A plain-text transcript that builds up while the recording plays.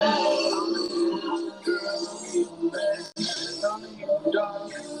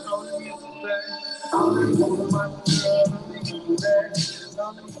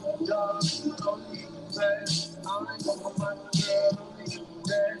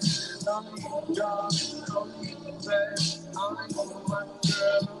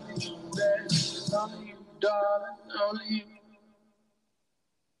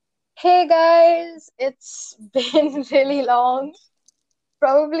Hey guys, it's been really long,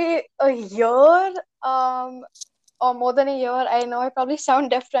 probably a year, um, or more than a year. I know I probably sound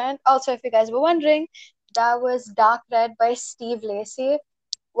different. Also, if you guys were wondering, that was Dark Red by Steve Lacy,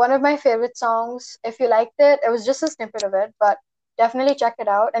 one of my favorite songs. If you liked it, it was just a snippet of it, but definitely check it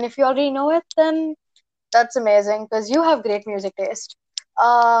out. And if you already know it, then that's amazing because you have great music taste.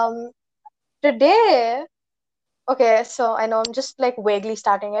 Um, Today, okay, so I know I'm just like vaguely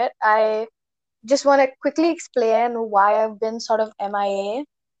starting it. I just want to quickly explain why I've been sort of MIA.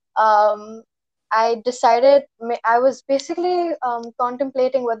 I decided I was basically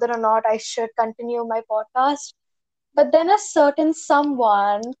contemplating whether or not I should continue my podcast, but then a certain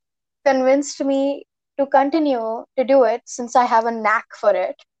someone convinced me to continue to do it since I have a knack for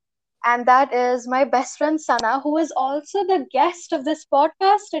it. And that is my best friend Sana, who is also the guest of this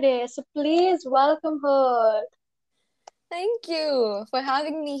podcast today. So please welcome her. Thank you for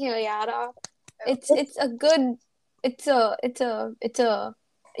having me here, Yara. It's a good it's a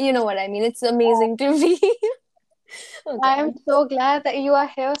you know what I mean. It's amazing to be. Oh I'm god. so glad that you are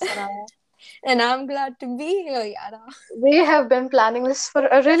here, Sana. And I'm glad to be here, Yara. We have been planning this for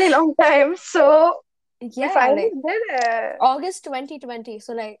a really long time, so we Yeah, finally like did it. August 2020,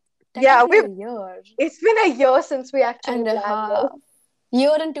 so like Yeah, technically a year it's been a year since we actually and a planned this. half.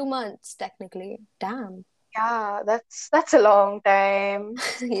 Year and 2 months, technically. Damn. Yeah, that's a long time.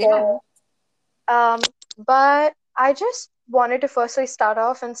 Yeah. So, um, but I just wanted to firstly start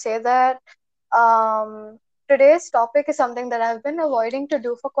off and say that um today's topic is something that I've been avoiding to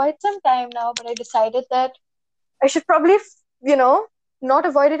do for quite some time now, but I decided that I should probably, not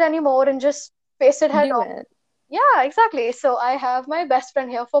avoid it anymore and just face it head Do on. it. Yeah, exactly. So I have my best friend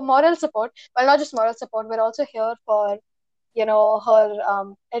here for moral support. Well, not just moral support, but also here for,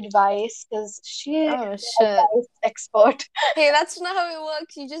 her advice because she is Oh an shit. advice expert. Hey, that's not how it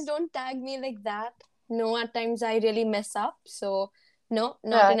works. You just don't tag me like that. No, at times I really mess up. So, no,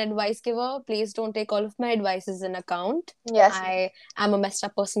 not Yeah. an advice giver. Please don't take all of my advices in account. Yes. I am a messed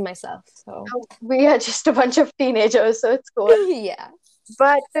up person myself. So, We are just a bunch of teenagers, so it's cool. yeah.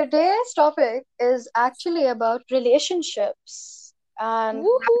 But today's topic is actually about relationships. And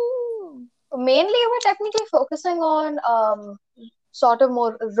Woohoo! mainly we're technically focusing on sort of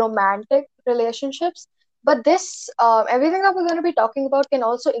more romantic relationships, but this everything that we're going to be talking about can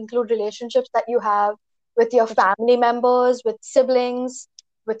also include relationships that you have with your Which, family members, with siblings,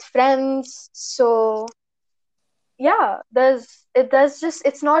 with friends. So yeah,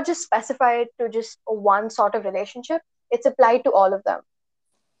 it's not just specified to just one sort of relationship, it's applied to all of them.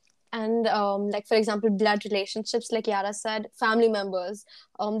 and like for example, blood relationships, like Yara said, family members.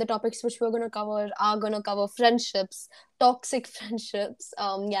 The topics which we're gonna cover are gonna cover friendships, toxic friendships.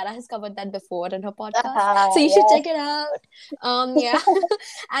 Yara has covered that before in her podcast, so you should check Yes. it out. Yeah,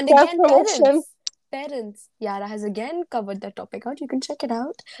 and Self again, promotion. parents. Yara has again covered that topic out. You can check it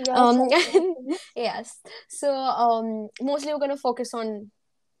out. Yes, self And promotion. yes, so mostly we're gonna focus on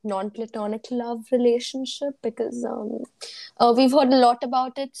non-platonic love relationship because we've heard a lot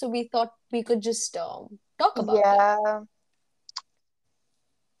about it, so we thought we could just talk about it. Yeah,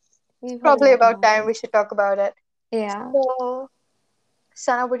 We've heard a probably lot about about time it. we should talk about it. Yeah, So,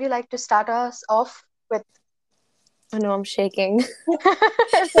 Sana, would you like to start us off with? I know I'm shaking.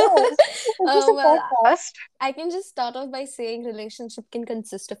 It's alright. It's just a Well, podcast. I can just start off by saying relationship can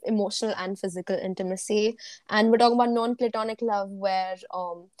consist of emotional and physical intimacy, and we're talking about non-platonic love where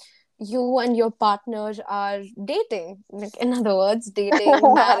you and your partner are dating, like in other words,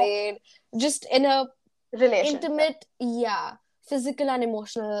 dating, married, just in a Relationship. intimate, yeah, physical and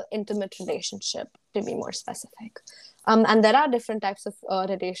emotional intimate relationship, to be more specific. And there are different types of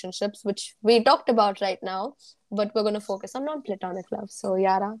relationships which we talked about right now, but we're going to focus on non-platonic love. So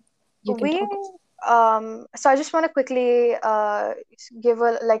Yara, you can We talk. so I just want to quickly give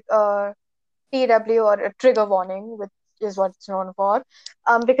a like a TW or a trigger warning, which is what it's known for.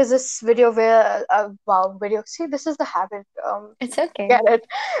 Because this video where wow video. See, this is the habit. It's okay. Get it?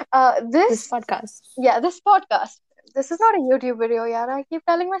 This This podcast. yeah, this podcast. This is not a YouTube video, yeah. I keep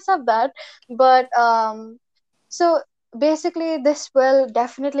telling myself that, but so basically, this will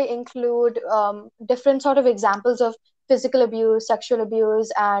definitely include different sort of examples of physical abuse, sexual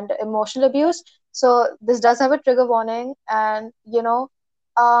abuse, and emotional abuse. So this does have a trigger warning, and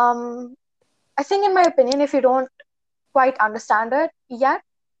um, I think, in my opinion, if you don't quite understand it yet,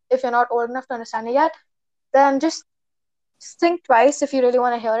 if you're not old enough to understand it yet, then just think twice if you really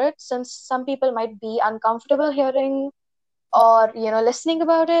want to hear it, since some people might be uncomfortable hearing or listening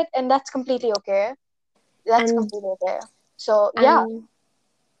about it, and that's completely okay. That's And completely okay. So yeah. and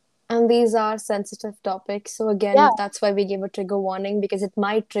and these are sensitive topics. So Yeah, again, that's why we give a trigger warning, because it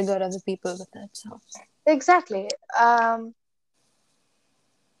might trigger other people with it. So exactly.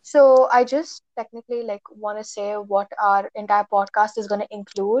 So I just technically like want to say what our entire podcast is going to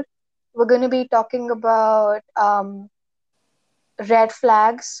include. We're going to be talking about red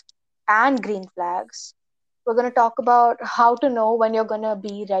flags and green flags. We're going to talk about how to know when you're going to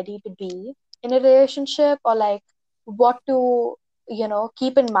be ready to be in a relationship, or like what to,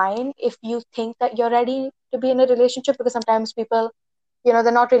 keep in mind if you think that you're ready to be in a relationship, because sometimes people,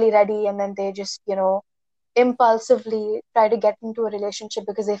 they're not really ready, and then they just, impulsively try to get into a relationship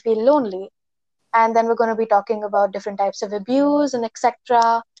because they feel lonely. And then we're going to be talking about different types of abuse and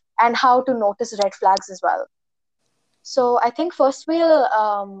etc., and how to notice red flags as well. So I think first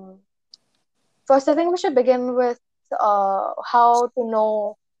I think we should begin with how to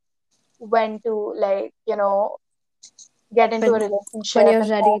know when to, like, get into a when when relationship, you're and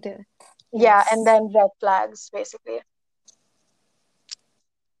ready to, yeah, and yes. then red flags basically.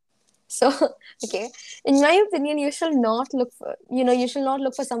 So, okay, in my opinion, you should not look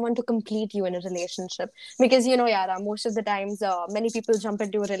for someone to complete you in a relationship. Because, Yara, most of the times, many people jump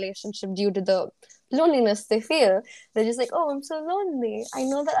into a relationship due to the loneliness they feel. They're just like, oh, I'm so lonely. I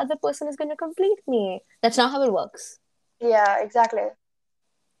know that other person is going to complete me. That's not how it works. Yeah, exactly.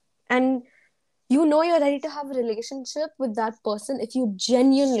 And you're ready to have a relationship with that person if you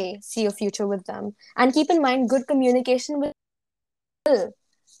genuinely see a future with them. And keep in mind, good communication will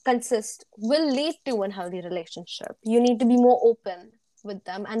lead to an healthy relationship. You need to be more open with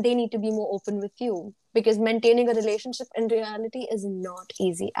them, and they need to be more open with you, because maintaining a relationship in reality is not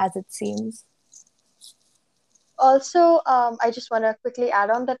easy as it seems. Also, I just want to quickly add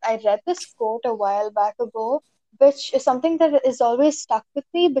on that I read this quote a while back ago, which is something that is always stuck with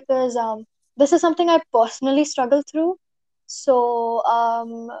me, because this is something I personally struggle through. So,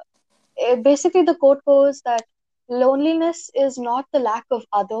 basically, the quote goes that loneliness is not the lack of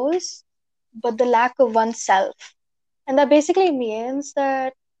others, but the lack of oneself. And that basically means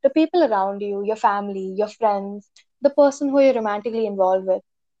that the people around you, your family, your friends, the person who you're romantically involved with,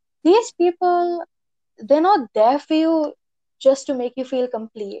 these people, they're not there for you just to make you feel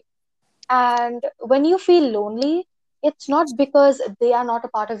complete. And when you feel lonely, it's not because they are not a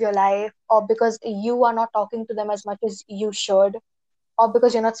part of your life, or because you are not talking to them as much as you should, or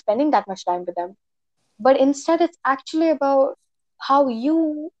because you're not spending that much time with them. But instead, it's actually about how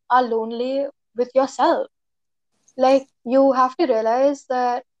you are lonely with yourself. Like, you have to realize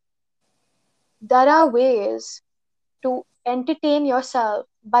that there are ways to entertain yourself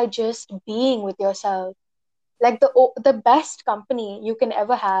by just being with yourself. Like, the best company you can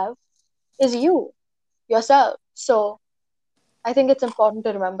ever have is you, yourself. So I think it's important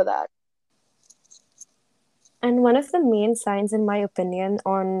to remember that. And one of the main signs, in my opinion,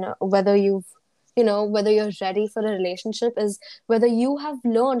 on whether you're ready for a relationship is whether you have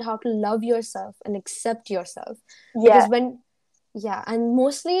learned how to love yourself and accept yourself. Yeah. Because yeah, and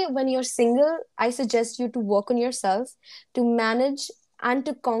mostly when you're single, I suggest you to work on yourself, to manage and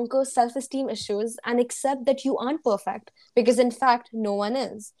to conquer self esteem issues and accept that you aren't perfect, because in fact, no one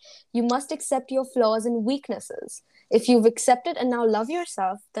is. You must accept your flaws and weaknesses. If you've accepted and now love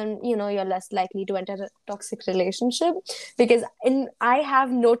yourself, then you're less likely to enter a toxic relationship. Because I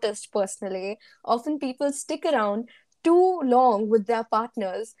have noticed personally, often people stick around too long with their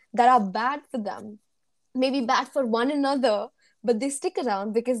partners that are bad for them, maybe bad for one another, but they stick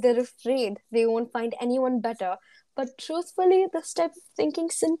around because they're afraid they won't find anyone better. But truthfully, this type of thinking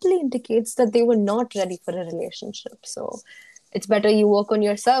simply indicates that they were not ready for a relationship. So it's better you work on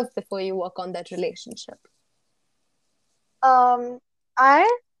yourself before you work on that relationship. Um, I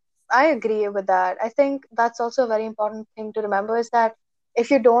I agree with that. I think that's also a very important thing to remember, is that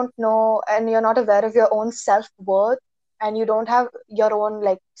if you don't know and you're not aware of your own self-worth, and you don't have your own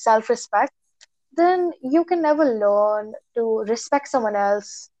like self-respect, then you can never learn to respect someone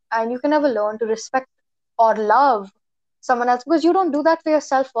else, and you can never learn to respect or love someone else, because you don't do that for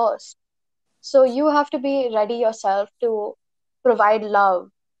yourself first. So you have to be ready yourself to provide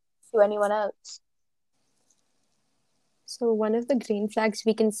love to anyone else. So one of the green flags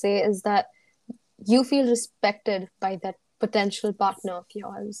we can say is that you feel respected by that potential partner of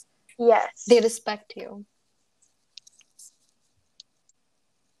yours. They Yes. respect you.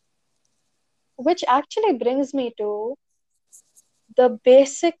 Which actually brings me to the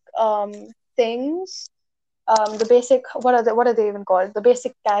basic things, what are they even called? The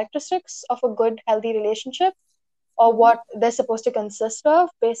basic characteristics of a good, healthy relationship, or Mm-hmm. what they're supposed to consist of.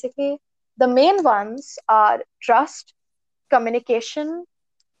 Basically, the main ones are trust, communication,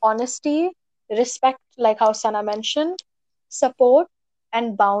 honesty, respect, like how Sana mentioned, support,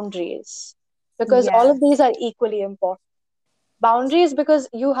 and boundaries. Because all of these Yes. are equally important. Boundaries because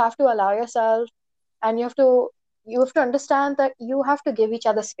you have to allow yourself, and you have to understand that you have to give each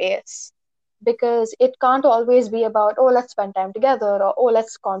other space, because it can't always be about, oh, let's spend time together, or oh,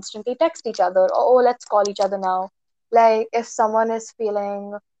 let's constantly text each other, or oh, let's call each other now. Like if someone is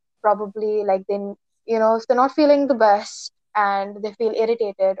feeling, probably like if they're not feeling the best and they feel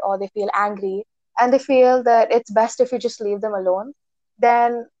irritated or they feel angry, and they feel that it's best if you just leave them alone,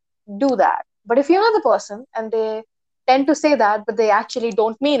 then do that. But if you know the person and they tend to say that but they actually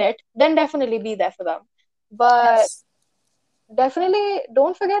don't mean it, then definitely be there for them. But Yes. definitely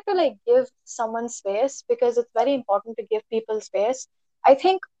don't forget to like give someone space, because it's very important to give people space. I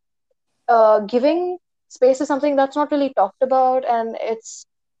think giving space is something that's not really talked about, and it's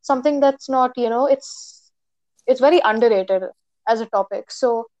something that's not, it's very underrated as a topic.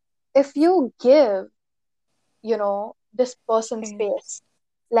 So if you give, this person Okay. space,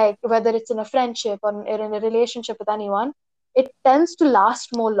 like whether it's in a friendship or in a relationship with anyone, it tends to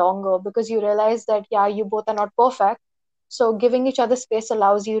last more longer, because you realize that, yeah, you both are not perfect. So giving each other space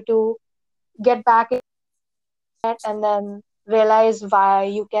allows you to get back in it and then realize why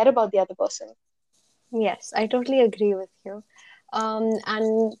you care about the other person. Yes, I totally agree with you.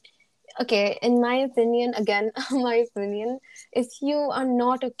 And okay, in my opinion, again, my opinion, if you are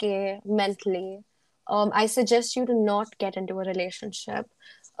not okay mentally, I suggest you to not get into a relationship.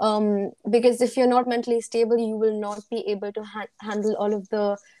 Because if you're not mentally stable, you will not be able to handle all of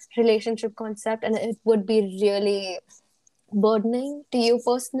the relationship concept, and it would be really burdening to you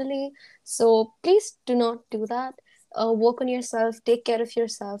personally. So please do not do that. Work on yourself, take care of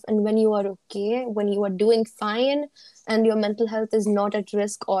yourself, and when you are okay, when you are doing fine, and your mental health is not at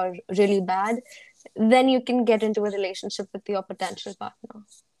risk or really bad, then you can get into a relationship with your potential partner.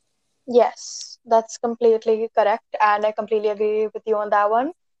 Yes, that's completely correct, and I completely agree with you on that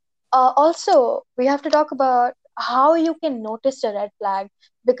one. Also, we have to talk about how you can notice a red flag,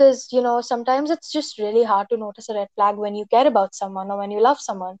 because sometimes it's just really hard to notice a red flag when you care about someone or when you love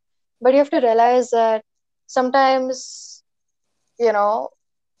someone. But you have to realize that sometimes, you know,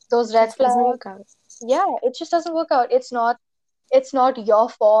 those red Just doesn't flags, work out. yeah, it just doesn't work out. It's not your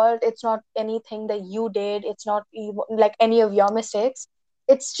fault, it's not anything that you did, it's not like any of your mistakes.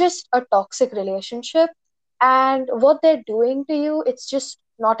 It's just a toxic relationship, and what they're doing to you, it's just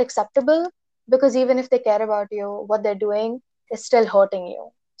not acceptable, because even if they care about you, what they're doing is still hurting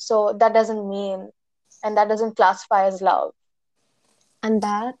you. So that doesn't mean, and that doesn't classify as love. And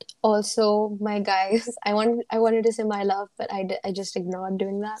that also, my guys, I wanted to say my love, but I just ignored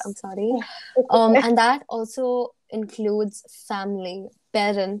doing that. I'm sorry. It's okay. And that also includes family,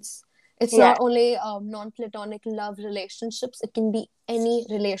 parents. It's Yeah. not only non-platonic love relationships. It can be any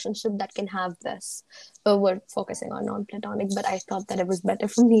relationship that can have this. But we're focusing on non-platonic. But I thought that it was better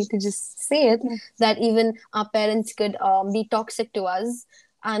for me to just say it, that even our parents could be toxic to us,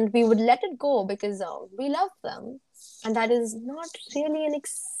 and we would let it go because we love them, and that is not really an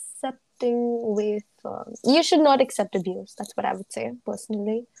accepting way for, you should not accept abuse. That's what I would say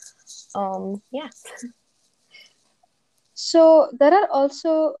personally. Yeah. So there are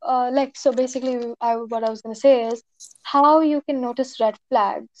also so basically, what I was going to say is how you can notice red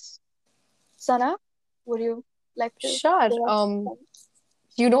flags. Sana, would you like to Sure. give us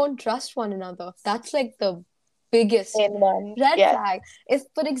You don't trust one another. That's like the biggest in one? red Yes. flag. If,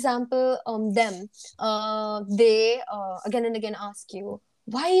 for example, they again and again ask you,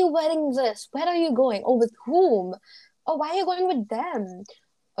 why are you wearing this? Where are you going? Oh, with whom? Oh, why are you going with them?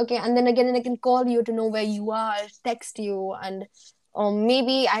 Okay, and then again and again call you to know where you are, text you, and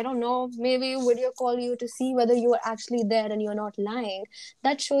maybe, I don't know, maybe video call you to see whether you are actually there and you're not lying.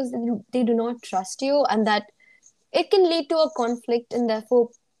 That shows that they do not trust you, and that it can lead to a conflict and therefore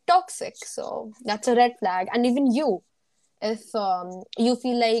toxic. So that's a red flag. And even you, if you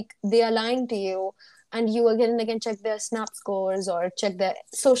feel like they are lying to you, and you again and again check their snap scores or check their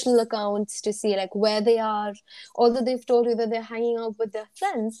social accounts to see like where they are, although they've told you that they're hanging out with their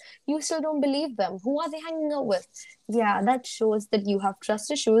friends, you still don't believe them. Who are they hanging out with? Yeah, that shows that you have trust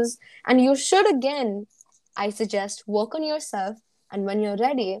issues, and you should, again, I suggest, work on yourself, and when you're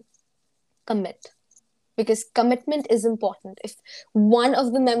ready, commit, because commitment is important. If one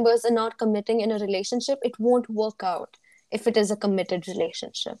of the members are not committing in a relationship, it won't work out if it is a committed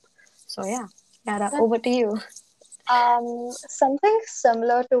relationship. So yeah, Yara, over to you. Something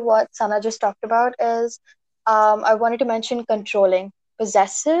similar to what Sana just talked about is, I wanted to mention controlling,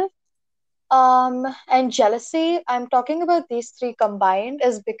 possessive, And jealousy, I'm talking about these three combined,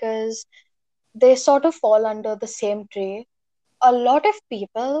 is because they sort of fall under the same tree. A lot of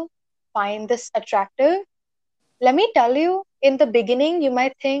people find this attractive. Let me tell you, in the beginning, you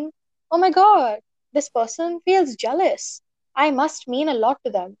might think, oh my god, this person feels jealous. I must mean a lot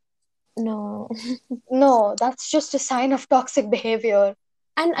to them. No. No, that's just a sign of toxic behavior.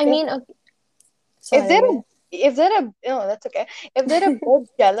 And I If mean, if they're sorry. if they're a no, that's okay. If they're a bit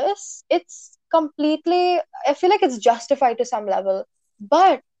jealous, it's completely. I feel like it's justified to some level.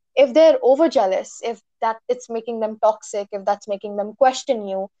 But if they're over jealous, if that it's making them toxic, if that's making them question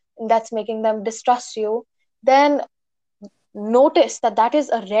you, and that's making them distrust you, then notice that that is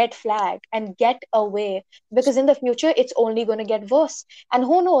a red flag and get away, because in the future it's only going to get worse, and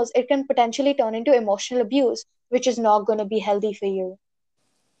who knows, it can potentially turn into emotional abuse, which is not going to be healthy for you.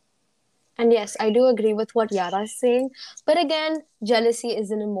 And yes, I do agree with what Yara is saying. But again, jealousy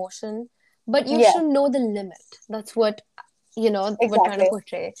is an emotion, but you Yeah, should know the limit. That's what, we're trying to exactly.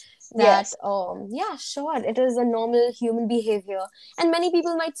 portray. That, Yes, yeah, sure, it is a normal human behavior. And many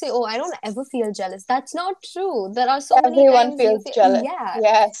people might say, oh, I don't ever feel jealous. That's not true. There are so many everyone times you feels feel, jealous. yeah,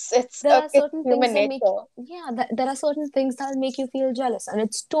 Yes, there are it's certain things human that make, nature. yeah, there are certain things that make you feel jealous. And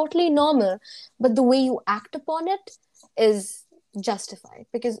it's totally normal. But the way you act upon it is justified,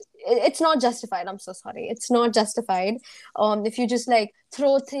 because it's not justified. I'm so sorry, it's not justified. If you just like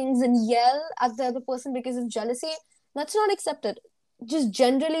throw things and yell at the other person because of jealousy, that's not accepted. Just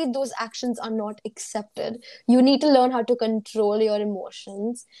generally those actions are not accepted. You need to learn how to control your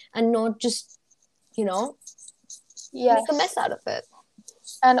emotions and not just, you know make a Yes. mess out of it.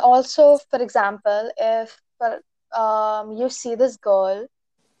 And also, for example, if you see this girl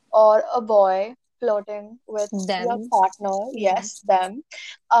or a boy flirting with your Them. partner, Yeah. yes, them,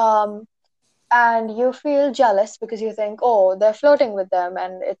 um, and you feel jealous because you think, oh, they're flirting with them,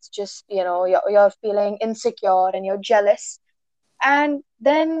 and it's just, you're feeling insecure and you're jealous. And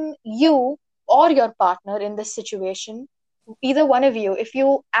then you or your partner in this situation, either one of you, if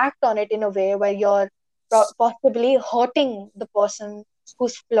you act on it in a way where you're possibly hurting the person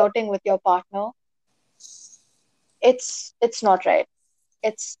who's flirting with your partner, it's not right.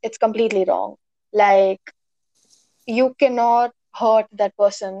 It's completely wrong. Like, you cannot hurt that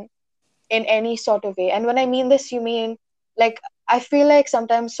person in any sort of way. And when I mean this, you mean, like, I feel like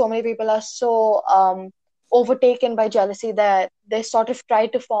sometimes so many people are so overtaken by jealousy that they sort of try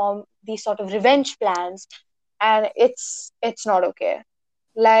to form these sort of revenge plans, and it's not okay.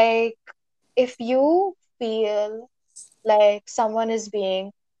 Like, if you feel like someone is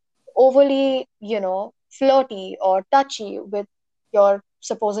being overly, flirty or touchy with your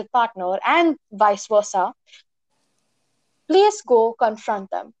supposed partner and vice versa, please go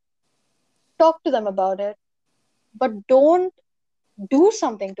confront them, talk to them about it, but don't do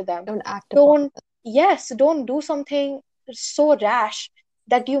something to them. Don't act upon Don't, yes, don't do something so rash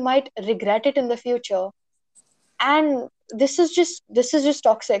that you might regret it in the future. And this is just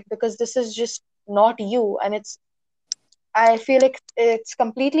toxic, because this is just not you, and I feel like it's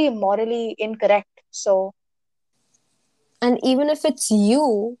completely morally incorrect. So And even if it's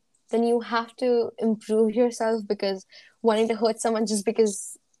you, then you have to improve yourself, because wanting to hurt someone just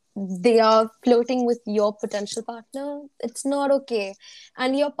because they are flirting with your potential partner, it's not okay.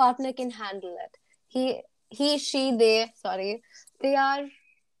 And your partner can handle it. She, they, sorry, they are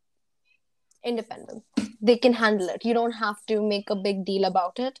independent. They can handle it. You don't have to make a big deal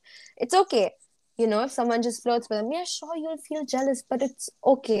about it. It's okay. If someone just flirts with them, yeah, sure, you'll feel jealous, but it's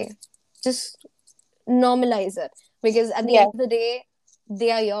okay. Just normalize it, because at the end yeah, of the day,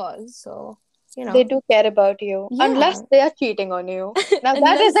 they are yours. So, they do care about you, unless yeah. they are cheating on you. Now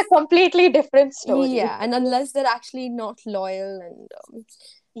that is a Unless, completely different story. yeah, and unless they're actually not loyal and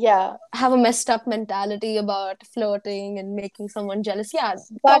Yeah, have a messed up mentality about flirting and making someone jealous. Yeah,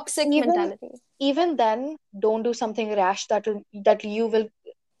 but toxic even mentality. even then, don't do something rash that you will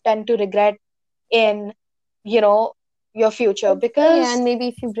tend to regret in, you know your future, Yeah, because, and maybe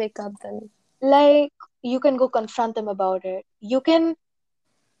if you break up, then like, you can go confront them about it.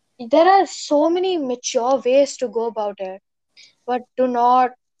 There are so many mature ways to go about it, but do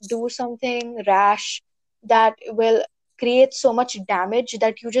not do something rash that will create so much damage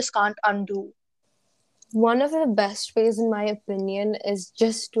that you just can't undo. one of the best ways, in my opinion, is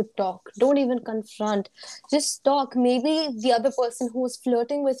just to talk. Don't even confront. Just talk. Maybe the other person who was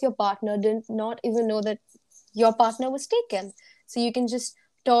flirting with your partner did not even know that your partner was taken. So you can just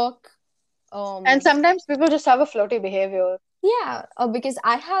talk. And Um, sometimes people just have a flirty behavior. yeah, because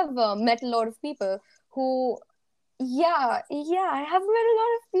I have met a lot of people who, yeah, I have met a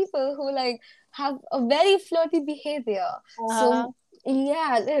lot of people who like have a very flirty behavior. Uh-huh. So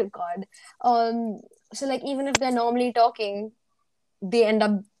Yeah, oh God. So like even if they're normally talking, they end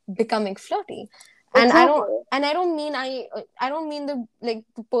up becoming flirty. And I don't Exactly. and I don't mean I don't mean the like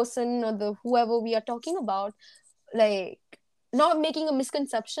the person or the whoever we are talking about, like not making a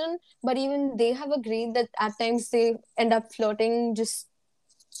misconception, but even they have agreed that at times they end up flirting, just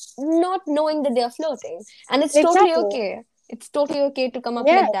not knowing that they are flirting. And it's totally Exactly. okay. It's totally okay to come up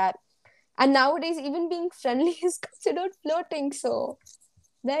Yeah. like that. And nowadays even being friendly is considered flirting. So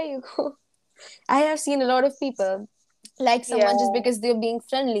there you go. I have seen a lot of people like someone just Yeah. because they're being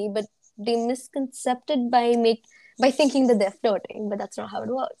friendly, but they misconcepted by thinking that they're flirting, but that's not how it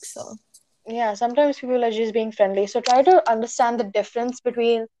works. So Yeah, sometimes people are just being friendly. So try to understand the difference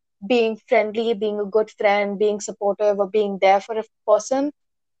between being friendly, being a good friend, being supportive, or being there for a person,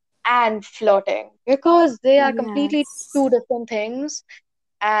 and flirting, because they are completely yes. two different things.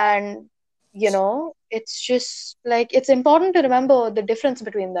 And, it's just like it's important to remember the difference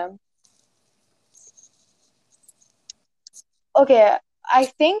between them. Okay, I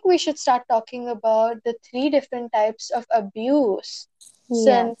think we should start talking about the three different types of abuse.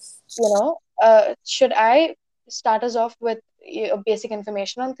 Since, Yes. should I start us off with basic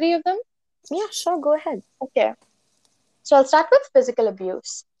information on three of them? Yeah, sure, go ahead. Okay, so I'll start with physical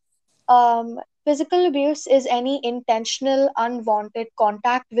abuse. Physical abuse is any intentional, unwanted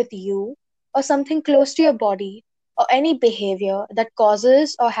contact with you or something close to your body, or any behavior that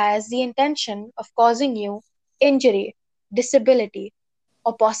causes or has the intention of causing you injury, disability,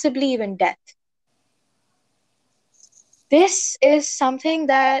 or possibly even death. This is something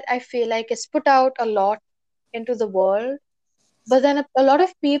that I feel like is put out a lot into the world, but then a lot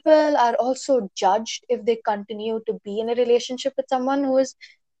of people are also judged if they continue to be in a relationship with someone who is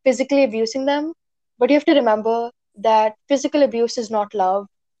physically abusing them. But you have to remember that physical abuse is not love.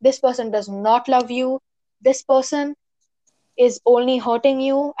 This person does not love you. This person is only hurting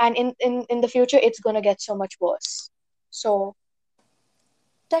you, and in the future it's going to get so much worse. So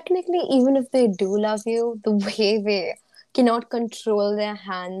Technically, even if they do love you, the way they cannot control their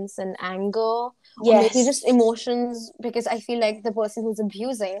hands and anger, or maybe yes, just emotions, because I feel like the person who's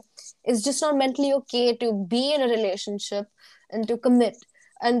abusing is just not mentally okay to be in a relationship and to commit.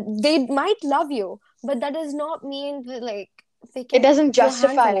 And they might love you, but that does not mean that, like, they it can doesn't put their hands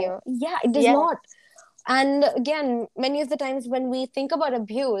justify on it. you. Yeah, it does Yeah, not. And again, many of the times when we think about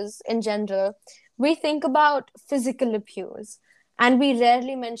abuse in general, we think about physical abuse, and we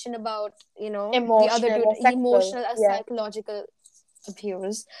rarely mention about, the other emotional two, or sexual. emotional or Yeah. psychological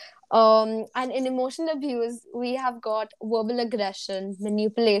abuse. And in emotional abuse we have got verbal aggression,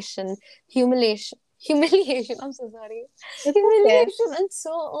 manipulation, humiliation, I'm so sorry, It's okay. humiliation, and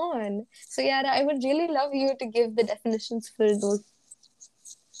so on. So yeah, I would really love you to give the definitions for those.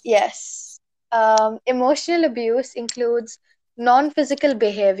 Yes. Emotional abuse includes non physical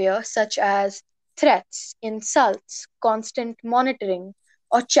behavior such as threats, insults, constant monitoring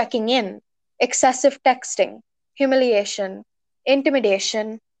or checking in, excessive texting, humiliation,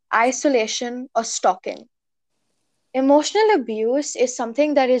 intimidation, isolation, or stalking. Emotional abuse is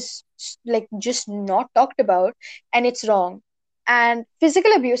something that is like just not talked about, and it's wrong. And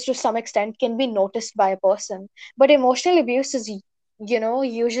physical abuse to some extent can be noticed by a person, but emotional abuse is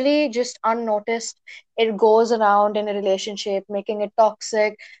usually just unnoticed. It goes around in a relationship, making it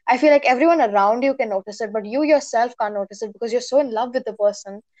toxic. I feel like everyone around you can notice it, but you yourself can't notice it because you're so in love with the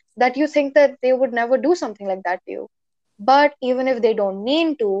person that you think that they would never do something like that to you. But even if they don't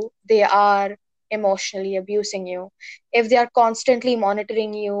mean to, they are emotionally abusing you. If they are constantly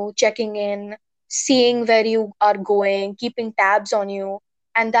monitoring you, checking in, seeing where you are going, keeping tabs on you,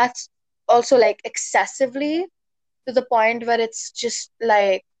 and that's also like excessively to the point where it's just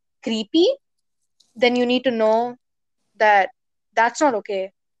like creepy, then you need to know that that's not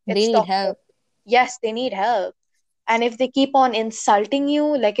okay. They It's need toxic. help. Yes, they need help. And if they keep on insulting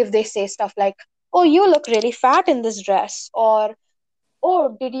you, like if they say stuff like, oh, you look really fat in this dress, or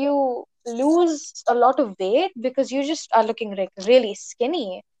oh, did you lose a lot of weight because you just are looking like really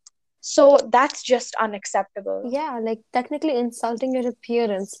skinny? So that's just unacceptable. Yeah, like technically insulting your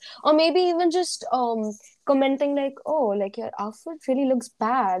appearance, or maybe even just commenting like, oh, like your outfit really looks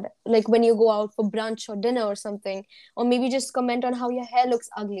bad, like when you go out for brunch or dinner or something, or maybe just comment on how your hair looks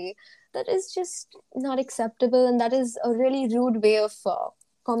ugly. That is just not acceptable, and that is a really rude way of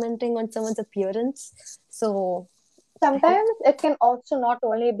commenting on someone's appearance. So I think, Sometimes it can also not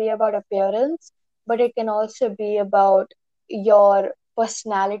only be about appearance, but it can also be about your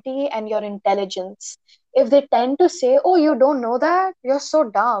personality and your intelligence. If they tend to say, oh, you don't know that, you're so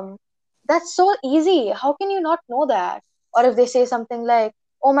dumb, that's so easy. How can you not know that? Or if they say something like,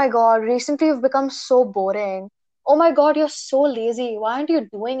 oh my god, recently you've become so boring. oh my God, you're so lazy. Why aren't you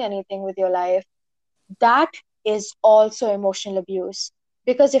doing anything with your life? That is also emotional abuse.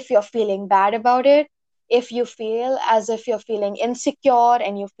 Because if you're feeling bad about it, if you feel as if you're feeling insecure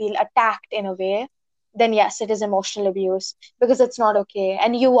and you feel attacked in a way, then yes, it is emotional abuse because it's not okay.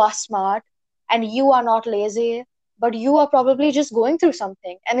 And you are smart and you are not lazy, but you are probably just going through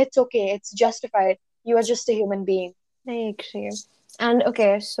something and it's okay, it's justified. You are just a human being. I agree. And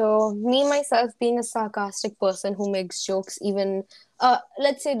okay, so me myself being a sarcastic person who makes jokes, even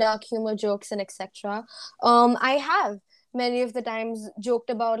let's say dark humor jokes and etc. I have many of the times joked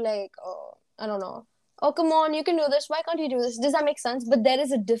about like, I don't know, oh come on, you can do this. Why can't you do this? Does that make sense? But there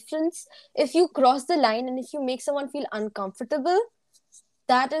is a difference if you cross the line and if you make someone feel uncomfortable,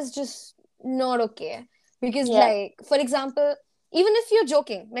 that is just not okay. Because Yeah, like for example, even if you're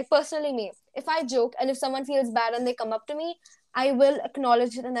joking, like personally me, if I joke and if someone feels bad and they come up to me, I will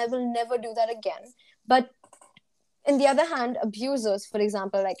acknowledge it and I will never do that again. But in the other hand, abusers, for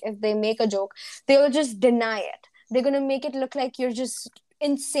example, like if they make a joke, they will just deny it. They're going to make it look like you're just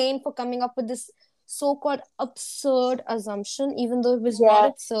insane for coming up with this so-called absurd assumption, even though it was not yeah,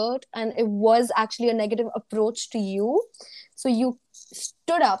 absurd and it was actually a negative approach to you. So you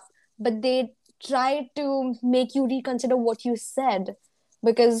stood up, but they tried to make you reconsider what you said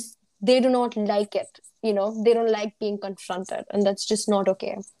because they do not like it. You know, they don't like being confronted, and that's just not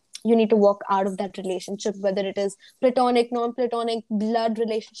okay. You need to walk out of that relationship, whether it is platonic, non-platonic, blood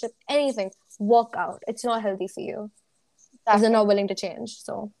relationship, anything. Walk out. It's not healthy for you if they're exactly. not willing to change.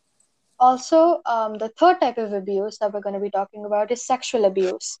 So Also, the third type of abuse that we're going to be talking about is sexual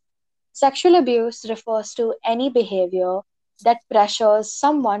abuse. Sexual abuse refers to any behavior that pressures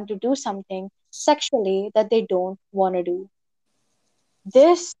someone to do something sexually that they don't want to do.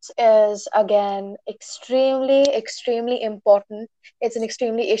 This is again extremely important. It's an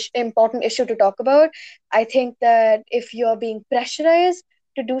important issue to talk about. I think that if you're being pressurized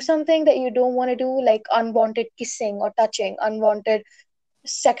to do something that you don't want to do, like unwanted kissing or touching, unwanted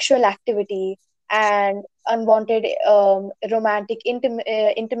sexual activity, and unwanted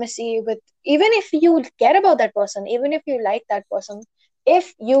intimacy with, even if you care about that person, even if you like that person,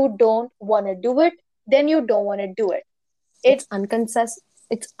 if you don't want to do it, then you don't want to do it. It it's unconsent.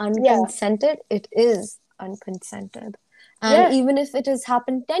 It's Yeah, unconsented. It is unconsented. And yes, even if it has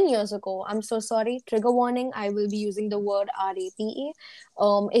happened 10 years ago, I'm so sorry. Trigger warning. I will be using the word RAPE.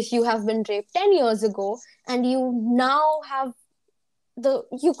 If you have been raped 10 years ago and you now have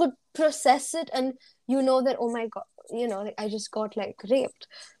you could process it and you know that, oh my God, you know, like, I just got like raped.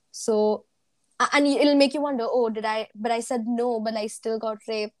 So, and it'll make you wonder, oh, but I said no, but I still got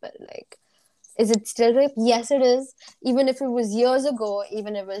raped. But like, is it still rape? Yes, it is. Even if it was years ago,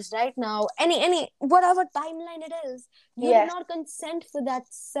 even if it was right now, whatever timeline it is, you did yes. not consent for that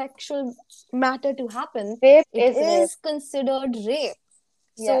sexual matter to happen. Rape It is rape. is considered rape.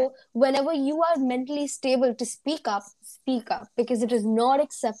 Yes. So whenever you are mentally stable to speak up because it is not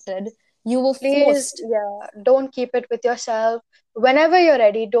accepted. You were Please, forced. yeah, don't keep it with yourself. Whenever you're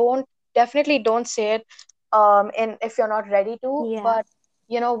ready, definitely don't say it in if you're not ready to, Yeah. but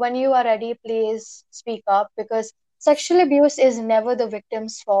when you are ready, please speak up, because sexual abuse is never the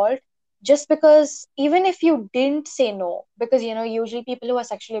victim's fault. Just because, even if you didn't say no, because usually people who are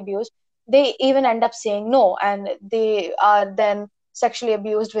sexually abused, they even end up saying no, and they are then sexually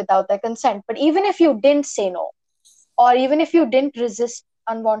abused without their consent. But even if you didn't say no, or even if you didn't resist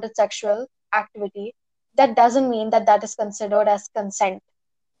unwanted sexual activity, that doesn't mean that that is considered as consent.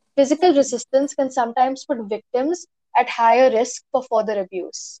 Physical resistance can sometimes put victims at higher risk for further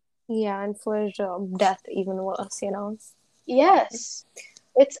abuse. Yeah, and for death even worse, you know. Yes,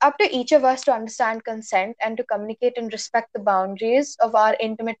 it's up to each of us to understand consent and to communicate and respect the boundaries of our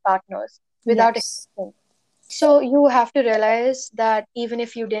intimate partners without Yes. exclusion. So you have to realize that even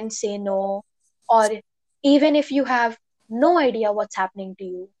if you didn't say no, or even if you have no idea what's happening to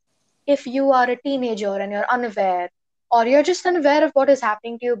you, if you are a teenager and you're unaware, or you're just unaware of what is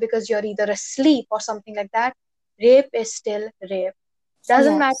happening to you because you're either asleep or something like that, rape is still rape.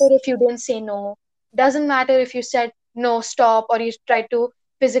 Doesn't matter Yes. if you didn't say no, doesn't matter if you said no, stop, or you tried to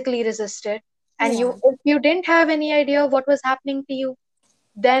physically resist it. And Yeah. if you didn't have any idea of what was happening to you,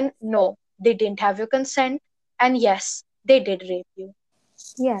 then no, they didn't have your consent. And yes, they did rape you.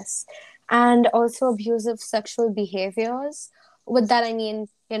 Yes. And also abusive sexual behaviors. With that, I mean,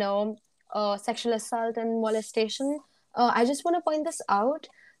 you know, sexual assault and molestation. I just want to point this out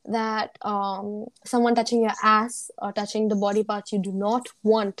that someone touching your ass or touching the body parts you do not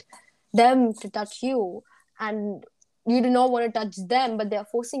want them to touch you, and you do not want to touch them, but they're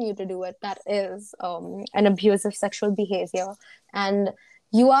forcing you to do it. That is an abusive sexual behavior. And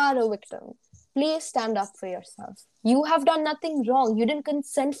you are a victim. please stand up for yourself. You have done nothing wrong. You didn't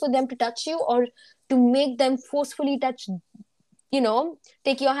consent for them to touch you or to make them forcefully touch,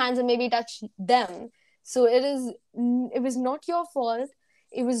 take your hands and maybe touch them. So it was not your fault.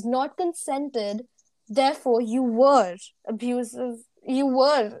 It was not consented. Therefore, you were abusive. You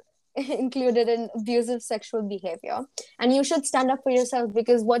were included in abusive sexual behavior, and you should stand up for yourself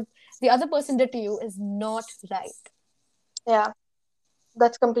because what the other person did to you is not right. Yeah,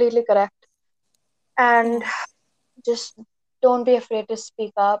 that's completely correct. And Yeah. just don't be afraid to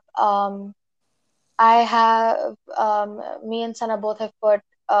speak up. I have, me and Sana both have put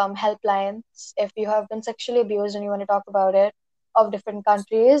helplines if you have been sexually abused and you want to talk about it, of different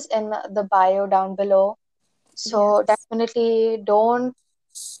countries in the bio down below. So Yes. definitely don't,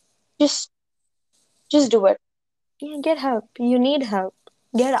 just just do it. Yeah, get help. You need help.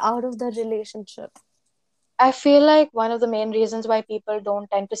 Get out of the relationship. I feel like one of the main reasons why people don't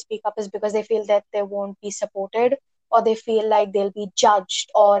tend to speak up is because they feel that they won't be supported, or they feel like they'll be judged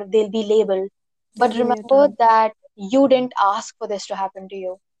or they'll be labeled. They'll But give you a remember tag. that you didn't ask for this to happen to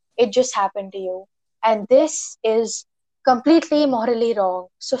you. It just happened to you. And this is completely morally wrong.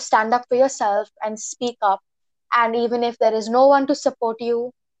 So stand up for yourself and speak up. And even if there is no one to support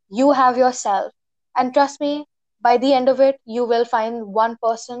you, you have yourself. And trust me, by the end of it, you will find one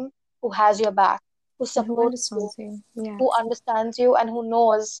person who has your back, who And who supports you, understands you? who Yes. understands you, and who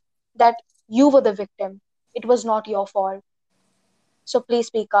knows that you were the victim. It was not your fault. So please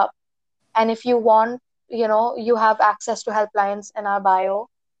speak up. And if you want, you have access to helplines in our bio,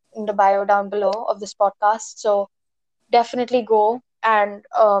 in the bio down below of this podcast. So definitely go and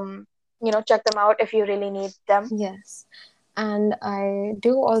check them out if you really need them. Yes. And I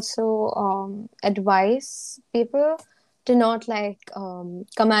do also advise people to not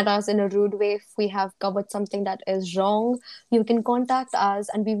come at us in a rude way if we have covered something that is wrong. You can contact us,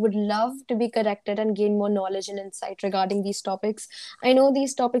 and we would love to be corrected and gain more knowledge and insight regarding these topics. I know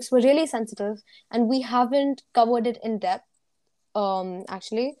these topics were really sensitive, and we haven't covered it in depth,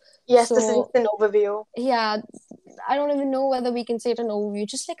 actually. Yes, this is just So an overview. yeah, I don't even know whether we can say it an overview,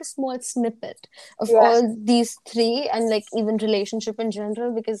 just like a small snippet of Yes. all these three, and like even relationship in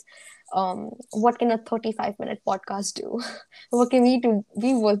general, because what can a 35-minute podcast do? What can we do?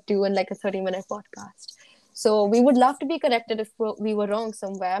 We both do in like a 30-minute podcast. So we would love to be corrected if we were wrong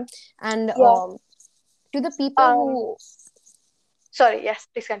somewhere. And Yeah. to the people Um. who Sorry. Yes.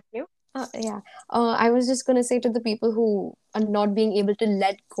 Please continue. yeah. I was just going to say to the people who are not being able to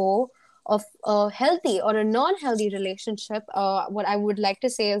let go of a healthy or a non healthy relationship, what I would like to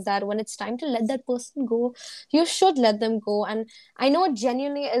say is that when it's time to let that person go, you should let them go. And I know it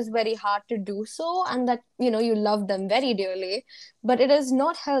genuinely is very hard to do so, and that, you love them very dearly, but it is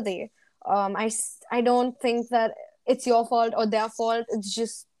not healthy. I don't think that it's your fault or their fault. It's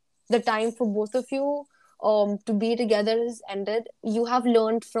just the time for both of you to be together is ended. You have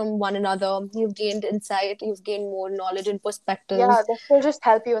learned from one another. You've gained insight. You've gained more knowledge and perspective. Yeah, this will just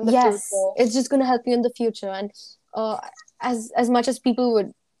help you in the Yes, future. it's just going to help you in the future. And uh, as much as people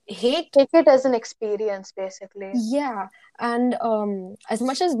would hate, Take it as an experience, basically. yeah, and as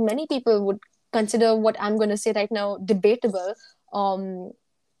much as many people would consider what I'm going to say right now debatable, um,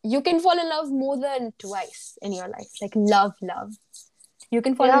 you can fall in love more than twice in your life. Like love. You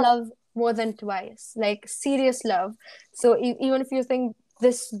can fall in Yeah. love more than twice, like serious love. So even if you think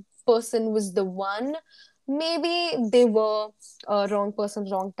this person was the one, maybe they were a wrong person,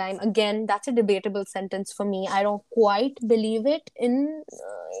 wrong time. Again, that's a debatable sentence for me. I don't quite believe it in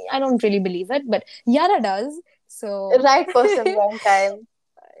I don't really believe it, but Yara does. So Right person, wrong time.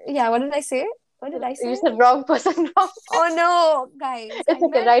 yeah, what did I say? What did I You say? said wrong person, wrong time. Oh no, guys, It's I okay,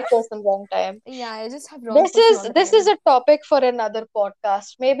 meant right person, wrong time. yeah, I just have wrong This person, is wrong this is time. a topic for another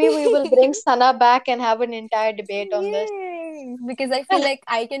podcast. Maybe we will bring Sana back and have an entire debate on this. Yay! Because I feel like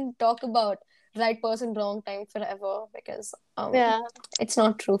I can talk about right person, wrong time forever because Yeah. it's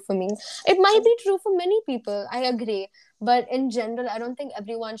not true for me. It might be true for many people, I agree. But in general, I don't think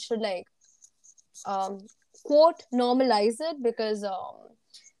everyone should um quote normalize it because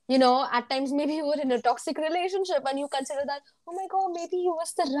at times maybe you were in a toxic relationship and you consider that, oh my god, maybe he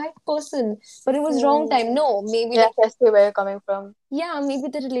was the right person, but it was wrong time. Mm. No, maybe Yes, like I see where you're coming from. yeah, maybe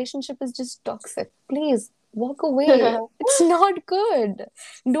the relationship is just toxic. Please walk away. It's not good.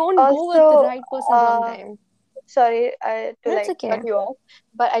 Don't go with the Also, right person wrong uh, time. sorry to That's like cut okay. you off,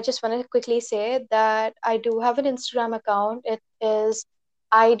 but I just want to quickly say that I do have an Instagram account. It is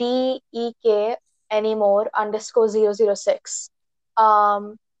IDEK anymore underscore 006.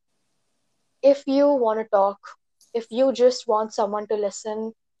 Um, if you want to talk, if you just want someone to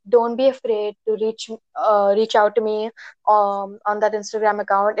listen, don't be afraid to reach out to me on that Instagram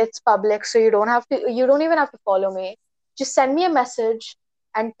account. It's public, so you don't even have to follow me. Just send me a message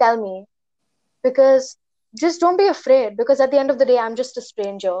and tell me, because just don't be afraid, because at the end of the day I'm just a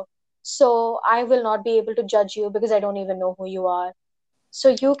stranger. So I will not be able to judge you because I don't even know who you are.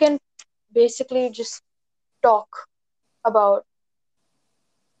 So you can basically just talk about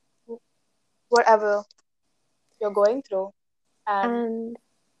whatever you're going through. And And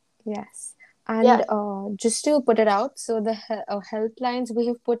yes. yeah, And just to put it out, so the helplines we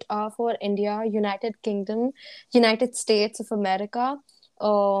have put are for India, United Kingdom, United States of America,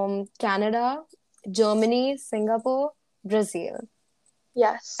 Canada, Germany, Singapore, Brazil. I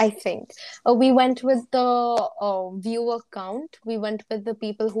yes, think we went with the viewer count. We went with the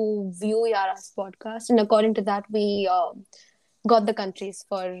people who view Yara's podcast, and according to that, we got the countries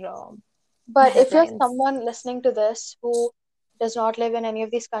for the but if you're helplines. someone listening to this who does not live in any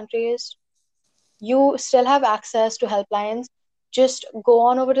of these countries, you still have access to helplines. Just go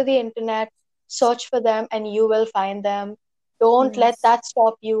on over to the internet, search for them, and you will find them. Don't let Yes. that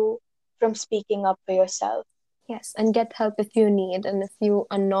stop you from speaking up for yourself. Yes, and get help if you need, and if you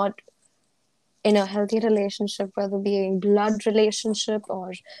are not in a healthy relationship, whether being blood relationship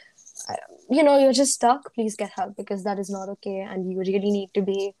or uh, you're just stuck, please get help because that is not okay, and you really need to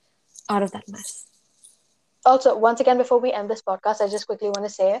be out of that mess. Also, once again, before we end this podcast, I just quickly want to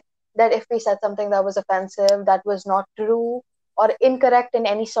say that if we said something that was offensive, that was not true, or incorrect in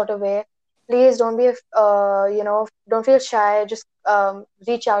any sort of way, please don't be, don't feel shy. Just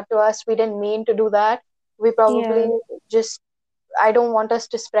reach out to us. We didn't mean to do that. We probably Yeah, just, I don't want us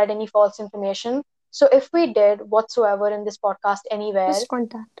to spread any false information. So if we did whatsoever in this podcast anywhere, just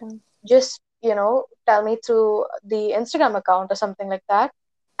contact them. just, tell me through the Instagram account or something like that.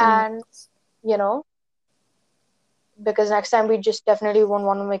 And, Yes, you know, because next time we just definitely won't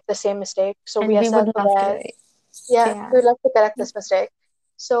want to make the same mistake. So we and are we would love self-aware. to. Yeah, Yeah. we'd love to correct this mistake.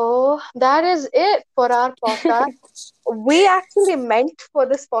 So that is it for our podcast. We actually meant for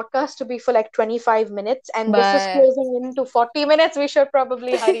this podcast to be for like 25 minutes, and this is But closing into 40 minutes. We should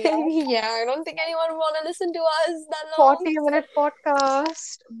probably hurry up. yeah, I don't think anyone want to listen to us that long. 40-minute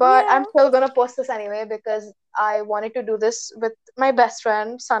podcast. But Yeah. I'm still gonna post this anyway because I wanted to do this with my best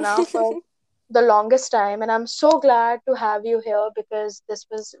friend Sana for the longest time, and I'm so glad to have you here because this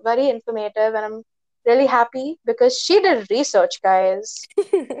was very informative, and I'm really happy because she did research, guys.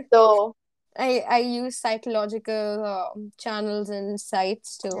 So I use psychological channels and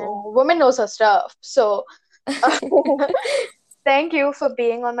sites too. woman knows her stuff. So thank you for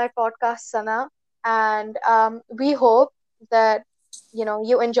being on my podcast, Sana, and we hope that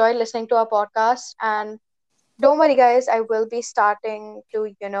you enjoy listening to our podcast. And don't worry, guys, I will be starting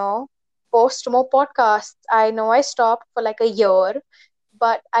to post more podcasts. I know I stopped for like a year,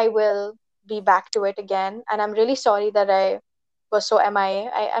 but I will be back to it again. And I'm really sorry that I was so MIA.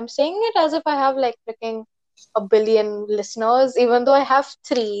 I'm saying it as if I have like freaking a billion listeners, even though I have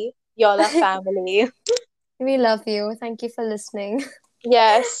three. Y'all are family. We love you. Thank you for listening.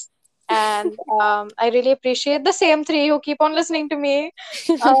 Yes. And I really appreciate the same three who keep on listening to me.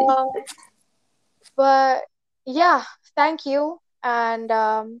 Uh, but yeah, thank you. And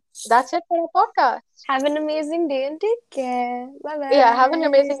that's it for our podcast. Have an amazing day and take care. Bye Yeah, have an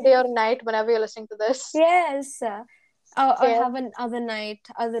amazing day bye. or night whenever you're listening to this. Yes. Or Okay. have an other night,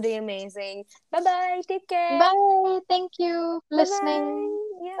 other day amazing. Bye bye. Take care. Bye. Thank you for Bye listening.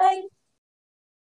 bye. Yeah. Bye.